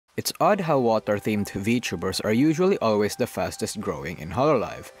It's odd how water-themed VTubers are usually always the fastest growing in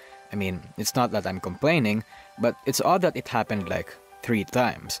Hololive. I mean, it's not that I'm complaining, but it's odd that it happened like 3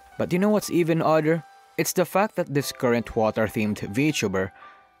 times. But you know what's even odder? It's the fact that this current water-themed VTuber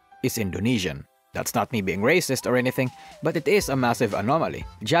is Indonesian. That's not me being racist or anything, but it is a massive anomaly.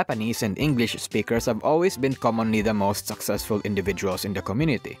 Japanese and English speakers have always been commonly the most successful individuals in the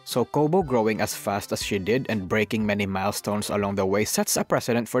community, so Kobo growing as fast as she did and breaking many milestones along the way sets a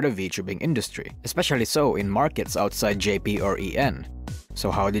precedent for the VTubing industry, especially so in markets outside JP or EN.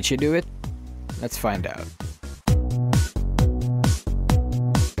 So how did she do it? Let's find out.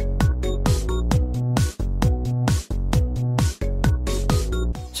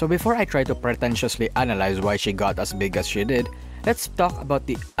 So before I try to pretentiously analyze why she got as big as she did, let's talk about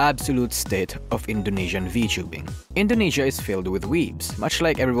the absolute state of Indonesian VTubing. Indonesia is filled with weebs, much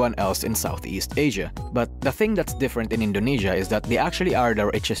like everyone else in Southeast Asia. But the thing that's different in Indonesia is that they actually are the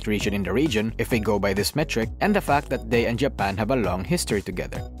richest region in the region, if we go by this metric, and the fact that they and Japan have a long history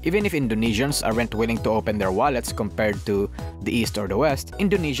together. Even if Indonesians aren't willing to open their wallets compared to the East or the West,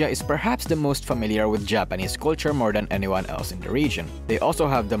 Indonesia is perhaps the most familiar with Japanese culture more than anyone else in the region. They also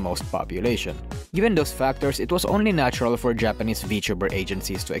have the most population. Given those factors, it was only natural for Japanese VTuber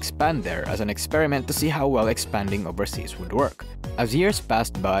agencies to expand there as an experiment to see how well expanding overseas would work. As years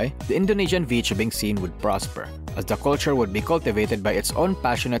passed by, the Indonesian VTubing scene would prosper, as the culture would be cultivated by its own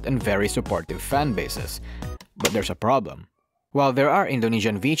passionate and very supportive fan bases. But there's a problem. While there are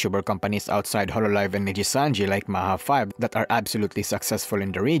Indonesian VTuber companies outside Hololive and Nijisanji like Maha 5 that are absolutely successful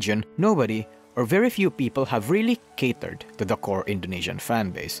in the region, nobody or very few people have really catered to the core Indonesian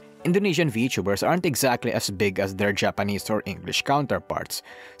fanbase. Indonesian VTubers aren't exactly as big as their Japanese or English counterparts,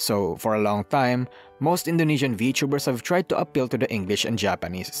 so for a long time, most Indonesian VTubers have tried to appeal to the English and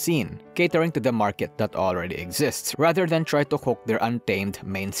Japanese scene, catering to the market that already exists, rather than try to hook their untamed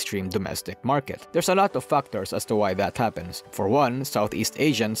mainstream domestic market. There's a lot of factors as to why that happens. For one, Southeast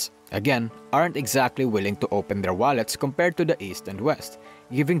Asians, again, aren't exactly willing to open their wallets compared to the East and West,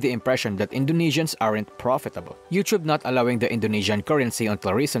 giving the impression that Indonesians aren't profitable. YouTube not allowing the Indonesian currency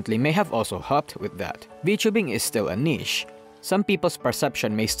until recently may have also helped with that. VTubing is still a niche. Some people's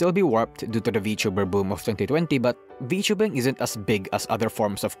perception may still be warped due to the VTuber boom of 2020, but VTubing isn't as big as other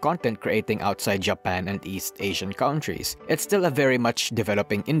forms of content creating outside Japan and East Asian countries. It's still a very much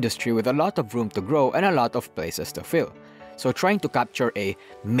developing industry with a lot of room to grow and a lot of places to fill. So trying to capture a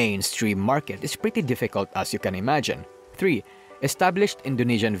mainstream market is pretty difficult, as you can imagine. 3. Established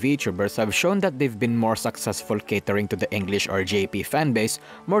Indonesian VTubers have shown that they've been more successful catering to the English or JP fanbase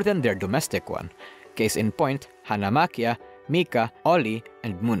more than their domestic one. Case in point, Hanamakia, Mika, Oli,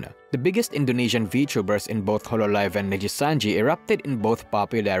 and Muna. The biggest Indonesian VTubers in both Hololive and Nijisanji erupted in both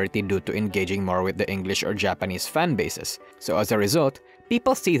popularity due to engaging more with the English or Japanese fanbases. So as a result,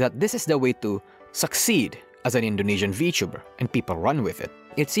 people see that this is the way to succeed as an Indonesian VTuber, and people run with it.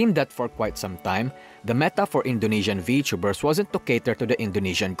 It seemed that for quite some time, the meta for Indonesian VTubers wasn't to cater to the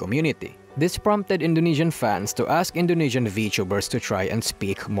Indonesian community. This prompted Indonesian fans to ask Indonesian VTubers to try and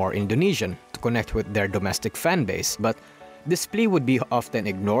speak more Indonesian to connect with their domestic fanbase, but this plea would be often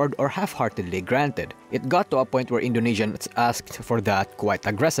ignored or half-heartedly granted. It got to a point where Indonesians asked for that quite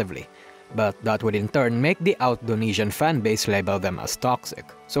aggressively, but that would in turn make the out-Indonesian fanbase label them as toxic.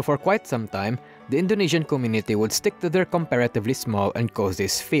 So for quite some time, the Indonesian community would stick to their comparatively small and cozy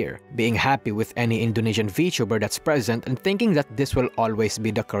sphere, being happy with any Indonesian VTuber that's present and thinking that this will always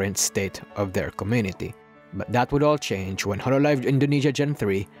be the current state of their community. But that would all change when Hololive Indonesia Gen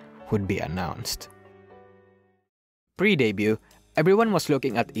 3 would be announced. Pre-debut, everyone was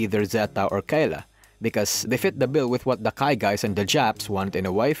looking at either Zeta or Kayla, because they fit the bill with what the Kai guys and the Japs want in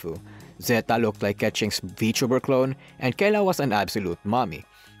a waifu. Zeta looked like Ketching's VTuber clone, and Kayla was an absolute mommy.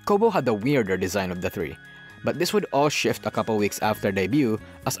 Kobo had the weirder design of the three, but this would all shift a couple weeks after debut,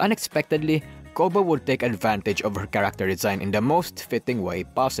 as unexpectedly, Kobo would take advantage of her character design in the most fitting way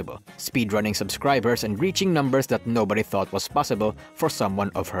possible, speedrunning subscribers and reaching numbers that nobody thought was possible for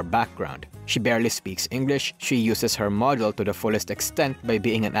someone of her background. She barely speaks English, she uses her model to the fullest extent by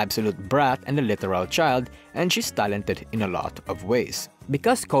being an absolute brat and a literal child, and she's talented in a lot of ways.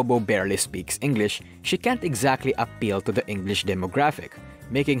 Because Kobo barely speaks English, she can't exactly appeal to the English demographic,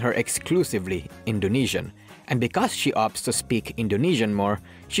 making her exclusively Indonesian. And because she opts to speak Indonesian more,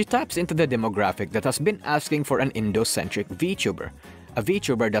 she taps into the demographic that has been asking for an Indo-centric VTuber. A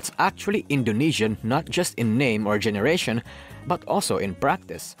VTuber that's actually Indonesian not just in name or generation, but also in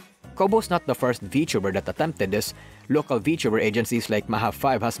practice. Kobo's not the first VTuber that attempted this. Local VTuber agencies like Maha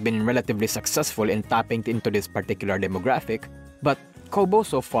 5 has been relatively successful in tapping into this particular demographic, but Kobo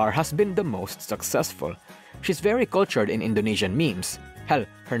so far has been the most successful. She's very cultured in Indonesian memes, Hell,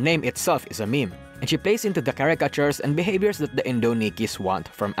 her name itself is a meme. And she plays into the caricatures and behaviors that the Indonikis want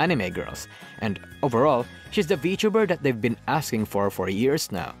from anime girls. And overall, she's the VTuber that they've been asking for years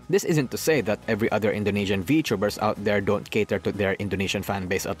now. This isn't to say that every other Indonesian VTubers out there don't cater to their Indonesian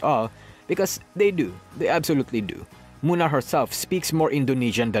fanbase at all, because they do. They absolutely do. Muna herself speaks more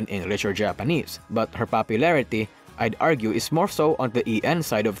Indonesian than English or Japanese, but her popularity, I'd argue, is more so on the EN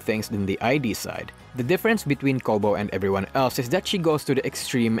side of things than the ID side. The difference between Kobo and everyone else is that she goes to the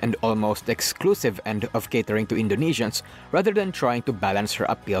extreme and almost exclusive end of catering to Indonesians rather than trying to balance her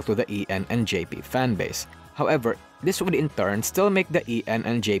appeal to the EN and JP fanbase. However, this would in turn still make the EN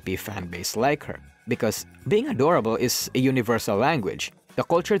and JP fanbase like her, because being adorable is a universal language. The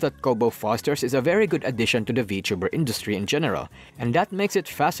culture that Kobo fosters is a very good addition to the VTuber industry in general, and that makes it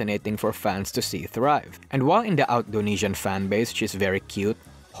fascinating for fans to see thrive. And while in the Indonesian fanbase she's very cute,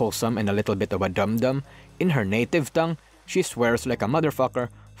 wholesome, and a little bit of a dum-dum, in her native tongue, she swears like a motherfucker,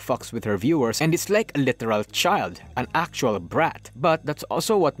 fucks with her viewers, and is like a literal child, an actual brat. But that's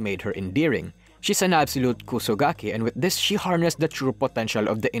also what made her endearing. She's an absolute kusogaki, and with this she harnessed the true potential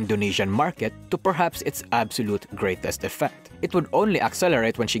of the Indonesian market to perhaps its absolute greatest effect. It would only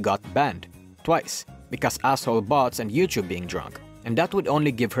accelerate when she got banned. Twice. Because asshole bots and YouTube being drunk. And that would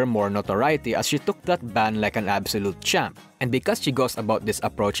only give her more notoriety as she took that ban like an absolute champ. And because she goes about this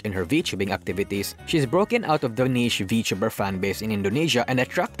approach in her VTubing activities, she's broken out of the niche VTuber fanbase in Indonesia and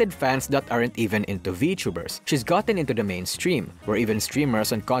attracted fans that aren't even into VTubers. She's gotten into the mainstream, where even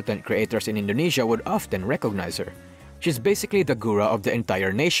streamers and content creators in Indonesia would often recognize her. She's basically the guru of the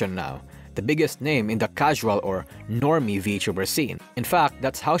entire nation now, the biggest name in the casual or normie VTuber scene. In fact,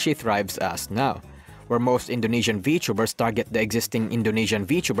 that's how she thrives as now. Where most Indonesian VTubers target the existing Indonesian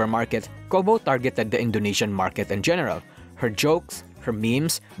VTuber market, Kobo targeted the Indonesian market in general. Her jokes, her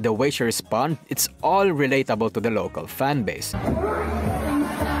memes, the way she responds, it's all relatable to the local fanbase.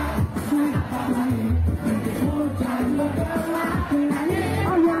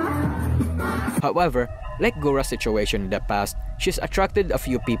 However, like Gura's situation in the past, she's attracted a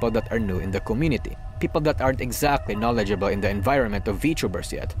few people that are new in the community. People that aren't exactly knowledgeable in the environment of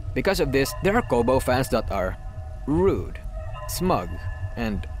VTubers yet. Because of this, there are Kobo fans that are rude, smug,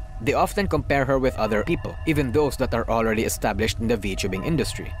 and they often compare her with other people, even those that are already established in the VTubing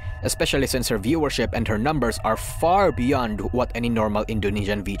industry, especially since her viewership and her numbers are far beyond what any normal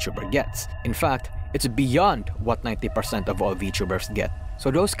Indonesian VTuber gets. In fact, it's beyond what 90% of all VTubers get. So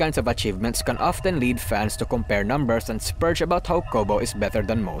those kinds of achievements can often lead fans to compare numbers and spurge about how Kobo is better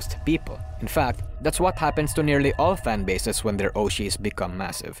than most people. In fact, that's what happens to nearly all fan bases when their Oshis become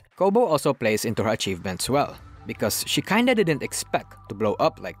massive. Kobo also plays into her achievements well, because she kinda didn't expect to blow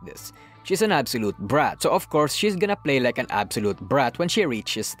up like this. She's an absolute brat, so of course she's gonna play like an absolute brat when she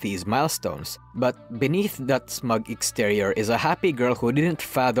reaches these milestones. But beneath that smug exterior is a happy girl who didn't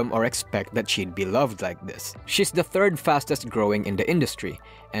fathom or expect that she'd be loved like this. She's the third fastest growing in the industry,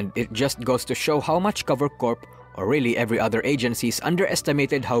 and it just goes to show how much Cover Corp, or really every other agencies,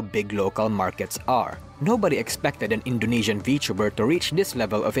 underestimated how big local markets are. Nobody expected an Indonesian VTuber to reach this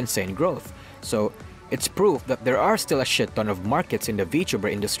level of insane growth, so it's proof that there are still a shit ton of markets in the VTuber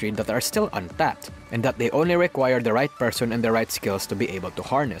industry that are still untapped, and that they only require the right person and the right skills to be able to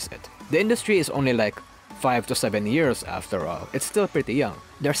harness it. The industry is only like 5 to 7 years after all. It's still pretty young.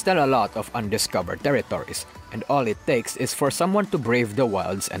 There's still a lot of undiscovered territories, and all it takes is for someone to brave the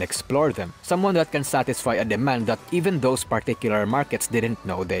wilds and explore them. Someone that can satisfy a demand that even those particular markets didn't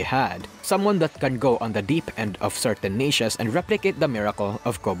know they had. Someone that can go on the deep end of certain niches and replicate the miracle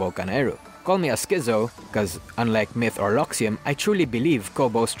of Kobo Kanaeru. Call me a schizo, cause unlike Myth or Loxium, I truly believe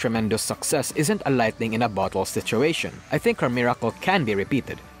Kobo's tremendous success isn't a lightning in a bottle situation. I think her miracle can be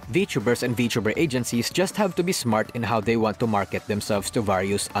repeated. VTubers and VTuber agencies just have to be smart in how they want to market themselves to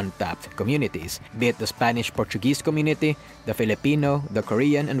various untapped communities, be it the Spanish-Portuguese community, the Filipino, the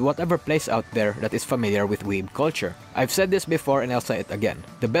Korean, and whatever place out there that is familiar with weeb culture. I've said this before and I'll say it again.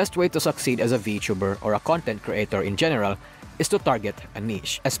 The best way to succeed as a VTuber or a content creator in general is to target a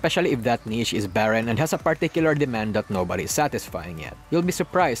niche, especially if that niche is barren and has a particular demand that nobody is satisfying yet. You'll be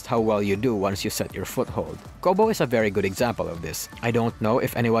surprised how well you do once you set your foothold. Kobo is a very good example of this. I don't know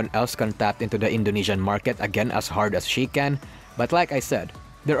if anyone else can tap into the Indonesian market again as hard as she can, but like I said,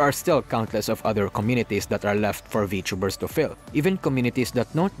 there are still countless of other communities that are left for VTubers to fill, even communities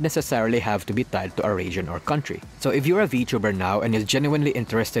that don't necessarily have to be tied to a region or country. So if you're a VTuber now and is genuinely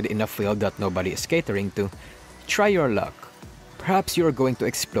interested in a field that nobody is catering to, try your luck. Perhaps you're going to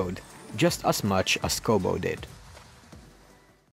explode just as much as Kobo did.